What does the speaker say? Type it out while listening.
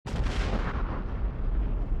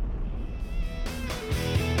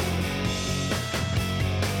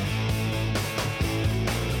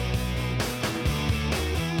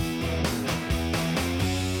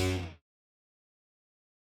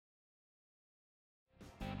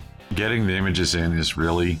Getting the images in is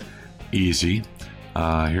really easy.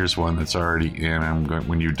 Here's one that's already in.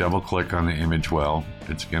 When you double click on the image well,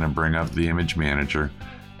 it's going to bring up the image manager.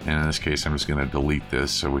 And in this case, I'm just going to delete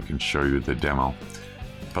this so we can show you the demo.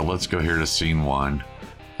 But let's go here to scene 1.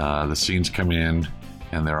 The scenes come in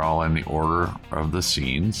and they're all in the order of the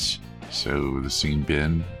scenes. So the scene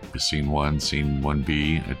bin, scene 1, scene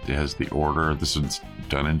 1B, it has the order. This one's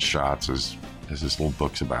done in shots as this little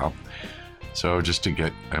book's about. So I'm just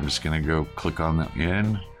going to go click on the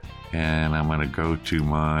in, and I'm going to go to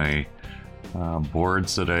my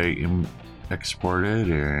boards that I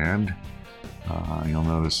exported, and you'll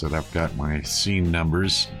notice that I've got my scene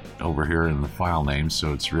numbers over here in the file name,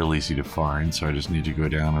 so it's real easy to find. So I just need to go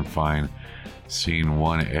down and find scene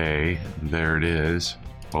 1A. There it is.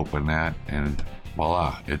 Open that, and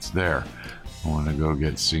voila, it's there. I want to go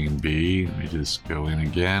get scene B. We just go in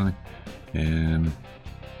again, and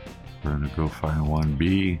we're going to go find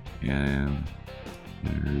 1B, and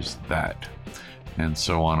there's that, and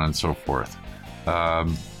so on and so forth.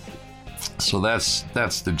 So that's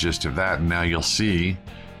the gist of that. And now you'll see,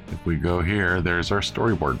 if we go here, there's our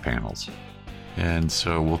storyboard panels. And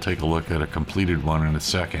so we'll take a look at a completed one in a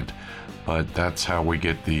second. But that's how we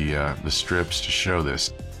get the strips to show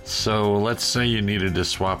this. So let's say you needed to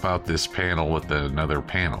swap out this panel with another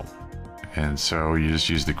panel. And so you just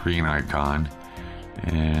use the green icon.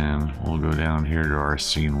 And we'll go down here to our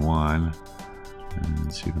scene 1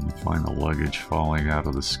 and see if we can find the luggage falling out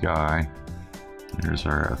of the sky. Here's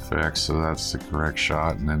our effects, so that's the correct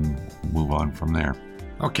shot, and then move on from there.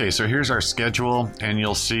 Okay, so here's our schedule, and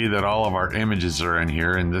you'll see that all of our images are in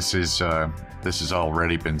here, and this has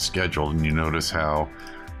already been scheduled, and you notice how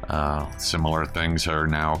similar things are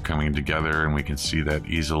now coming together, and we can see that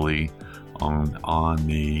easily on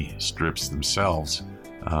the strips themselves.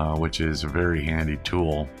 Which is a very handy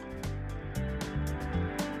tool.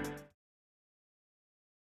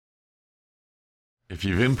 If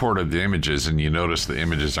you've imported the images and you notice the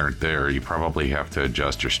images aren't there, you probably have to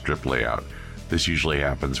adjust your strip layout. This usually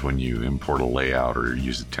happens when you import a layout or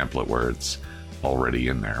use a template where it's already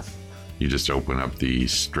in there. You just open up the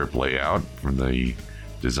strip layout from the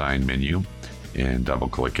design menu and double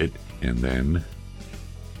click it, and then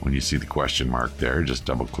when you see the question mark there, just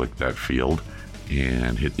double click that field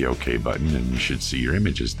and hit the OK button, and you should see your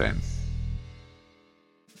images then.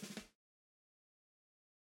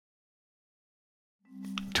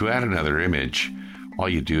 To add another image, all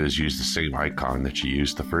you do is use the same icon that you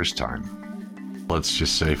used the first time. Let's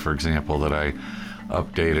just say, for example, that I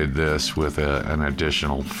updated this with an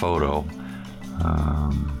additional photo.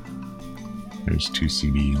 There's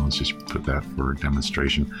 2CD. Let's just put that for a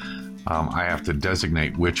demonstration. I have to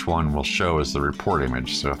designate which one will show as the report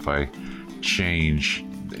image. So if I change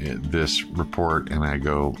this report and I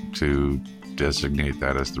go to designate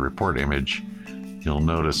that as the report image, you'll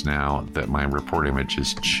notice now that my report image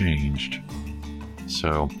has changed.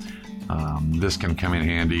 So this can come in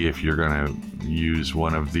handy if you're going to use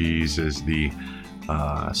one of these as the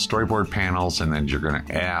storyboard panels, and then you're going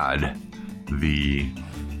to add the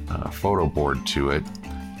photo board to it.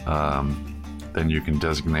 Then you can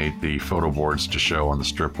designate the photo boards to show on the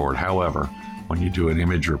strip board. However, when you do an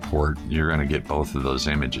image report, you're going to get both of those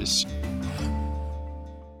images.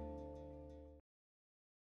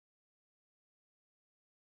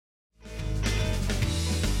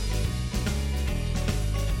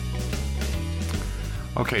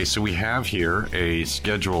 Okay, so we have here a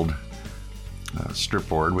scheduled strip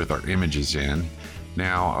board with our images in.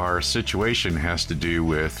 Now our situation has to do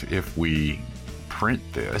with if we print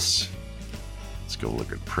this. Let's go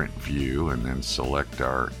look at print view and then select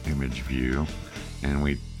our image view, and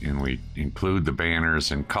we include the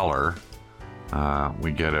banners in color.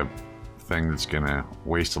 We get a thing that's going to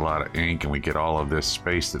waste a lot of ink, and we get all of this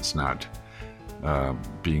space that's not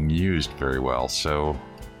being used very well. So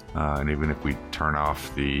and even if we turn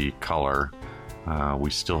off the color, we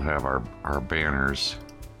still have our banners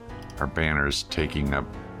taking up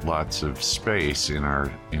lots of space in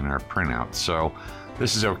our printout. So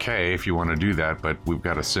this is okay if you want to do that, but we've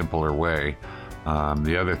got a simpler way.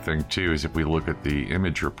 The other thing too is if we look at the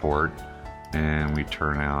image report and we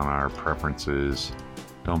turn on our preferences,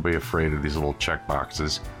 don't be afraid of these little check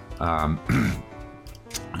boxes.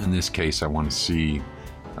 In this case, I want to see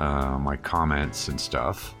my comments and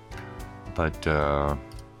stuff, but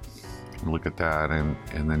look at that,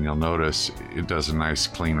 and then you'll notice it does a nice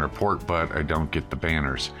clean report, but I don't get the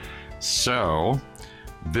banners. So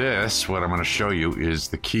this, what I'm going to show you, is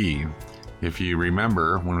the key. If you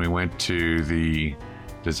remember, when we went to the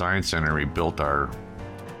Design Center, we built our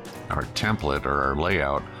template or our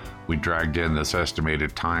layout, we dragged in this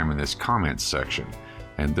estimated time in this comments section.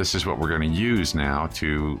 And this is what we're going to use now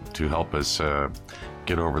to help us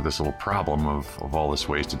get over this little problem of all this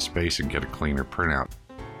wasted space and get a cleaner printout.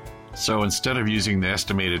 So instead of using the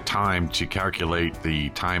estimated time to calculate the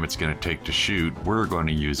time it's going to take to shoot, we're going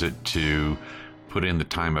to use it to put in the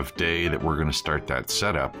time of day that we're going to start that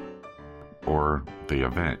setup or the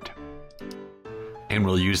event. And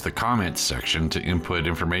we'll use the comments section to input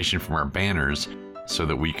information from our banners so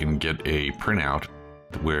that we can get a printout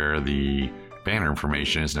where the banner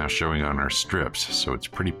information is now showing on our strips. So it's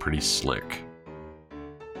pretty slick.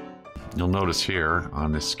 You'll notice here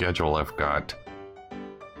on this schedule I've got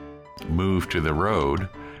move to the road,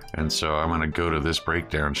 and so I'm going to go to this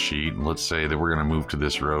breakdown sheet, and let's say that we're going to move to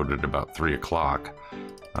this road at about 3 o'clock.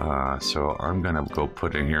 So I'm going to go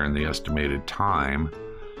put in here in the estimated time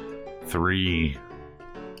 3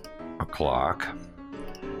 o'clock,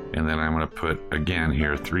 and then I'm going to put again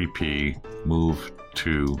here 3p move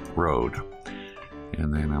to road,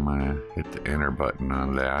 and then I'm going to hit the enter button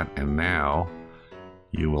on that, and now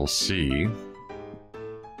you will see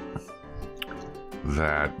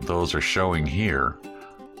that those are showing here,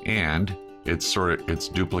 and it's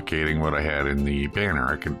duplicating what I had in the banner.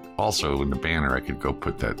 I could also in the banner I could go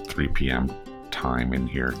put that 3 p.m. time in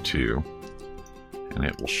here too, and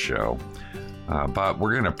it will show. But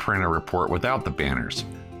we're going to print a report without the banners.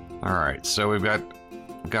 All right, so we've got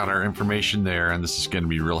our information there, and this is going to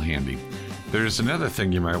be real handy. There's another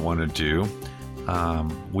thing you might want to do.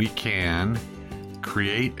 We can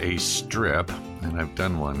create a strip, and I've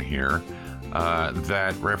done one here,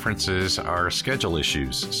 that references our schedule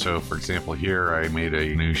issues. So for example, here I made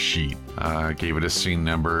a new sheet, gave it a scene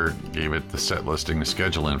number, gave it the set listing, the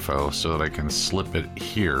schedule info, so that I can slip it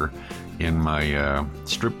here in my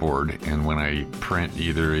strip board, and when I print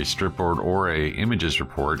either a strip board or a images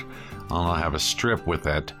report, I'll have a strip with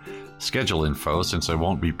that schedule info since I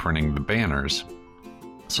won't be printing the banners.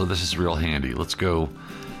 So this is real handy. Let's go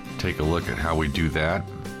take a look at how we do that.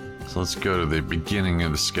 So let's go to the beginning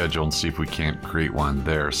of the schedule and see if we can't create one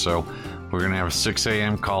there. So we're going to have a 6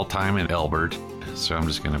 a.m. call time in Elbert. So I'm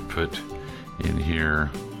just going to put in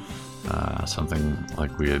here something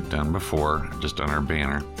like we had done before, just on our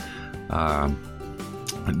banner.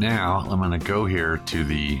 But now I'm going to go here to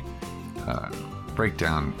the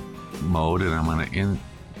breakdown mode, and I'm going to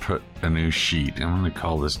input a new sheet. I'm going to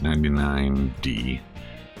call this 99D.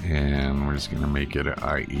 And we're just going to make it an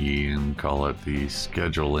IE and call it the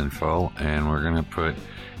schedule info, and we're going to put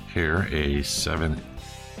here a 7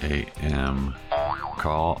 a.m.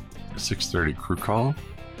 call, 6:30 crew call,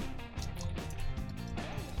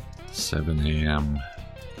 7 a.m.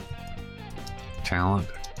 talent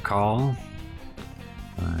call.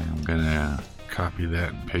 I'm going to copy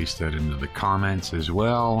that and paste that into the comments as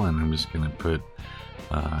well, and I'm just going to put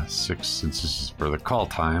 6, since this is for the call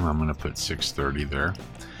time, I'm going to put 6:30 there.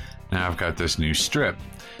 Now I've got this new strip.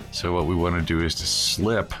 So what we want to do is to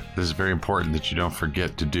slip. This is very important that you don't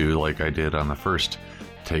forget to do, like I did on the first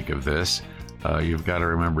take of this. You've got to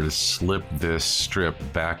remember to slip this strip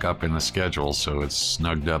back up in the schedule so it's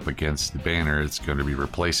snugged up against the banner it's going to be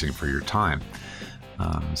replacing for your time.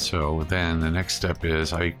 So then the next step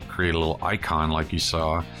is I create a little icon like you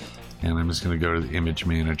saw, and I'm just going to go to the image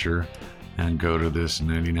manager and go to this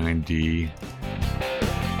 99D.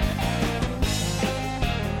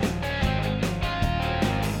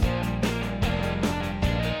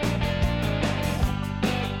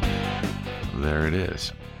 There it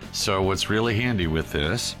is. So what's really handy with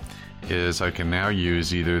this is I can now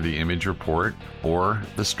use either the image report or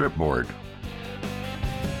the strip board.